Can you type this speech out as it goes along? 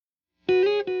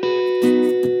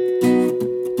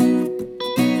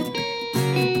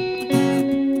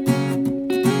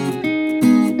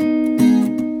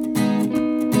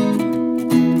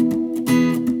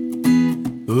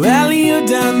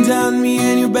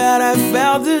bad I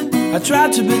felt it. I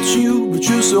tried to beat you, but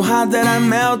you're so hot that I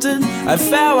melted. I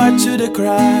fell right to the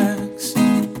cracks,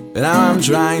 and now I'm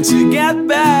trying to get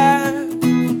back.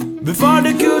 Before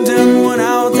the cool down went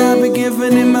out, I've been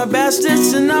giving it my best.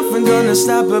 It's nothing gonna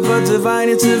stop it but divine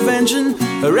intervention.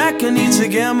 I reckon I need to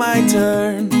get my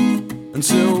turn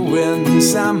until win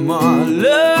some or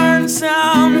learn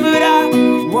some, but I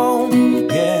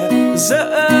won't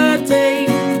hesitate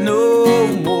no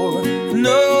more,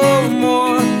 no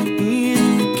more.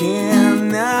 It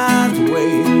cannot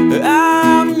wait.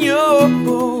 I'm yours.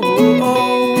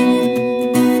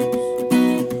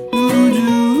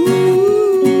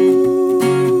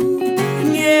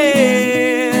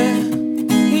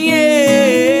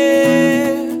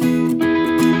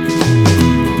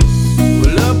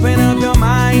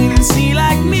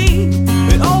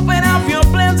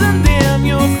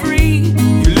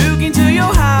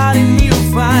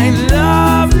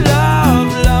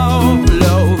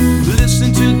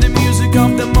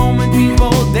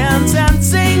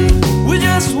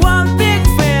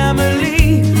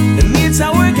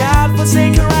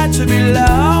 Take a right to be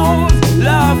loved,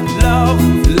 love, love,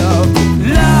 love,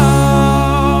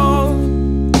 love.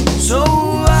 So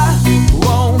I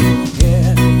won't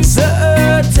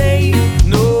hesitate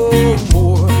no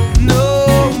more, no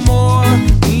more.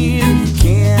 It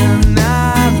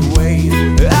cannot wait.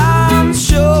 I'm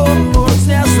sure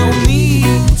there's no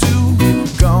need to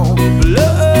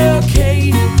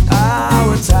complicate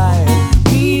our time.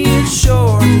 It's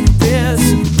short, this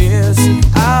is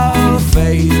our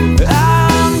fate.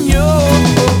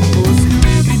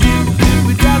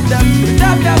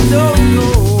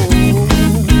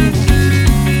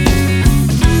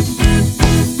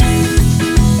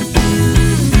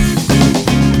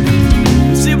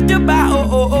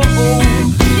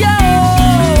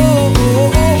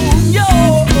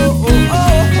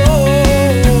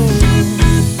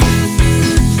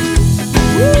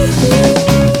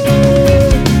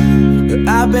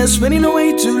 I've been spinning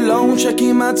away too long,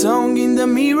 checking my tongue in the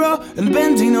mirror and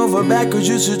bending over backwards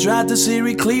just to try to see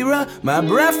it clearer. My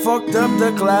breath fucked up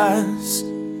the class,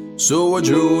 so I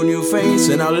drew a new face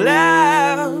and I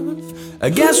laughed. I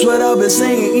guess what I've been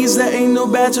saying is there ain't no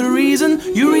better reason.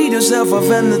 You read yourself of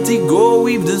vanity, go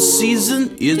with the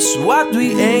season. It's what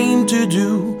we aim to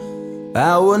do.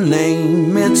 Our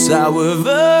name, it's our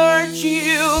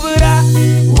virtue.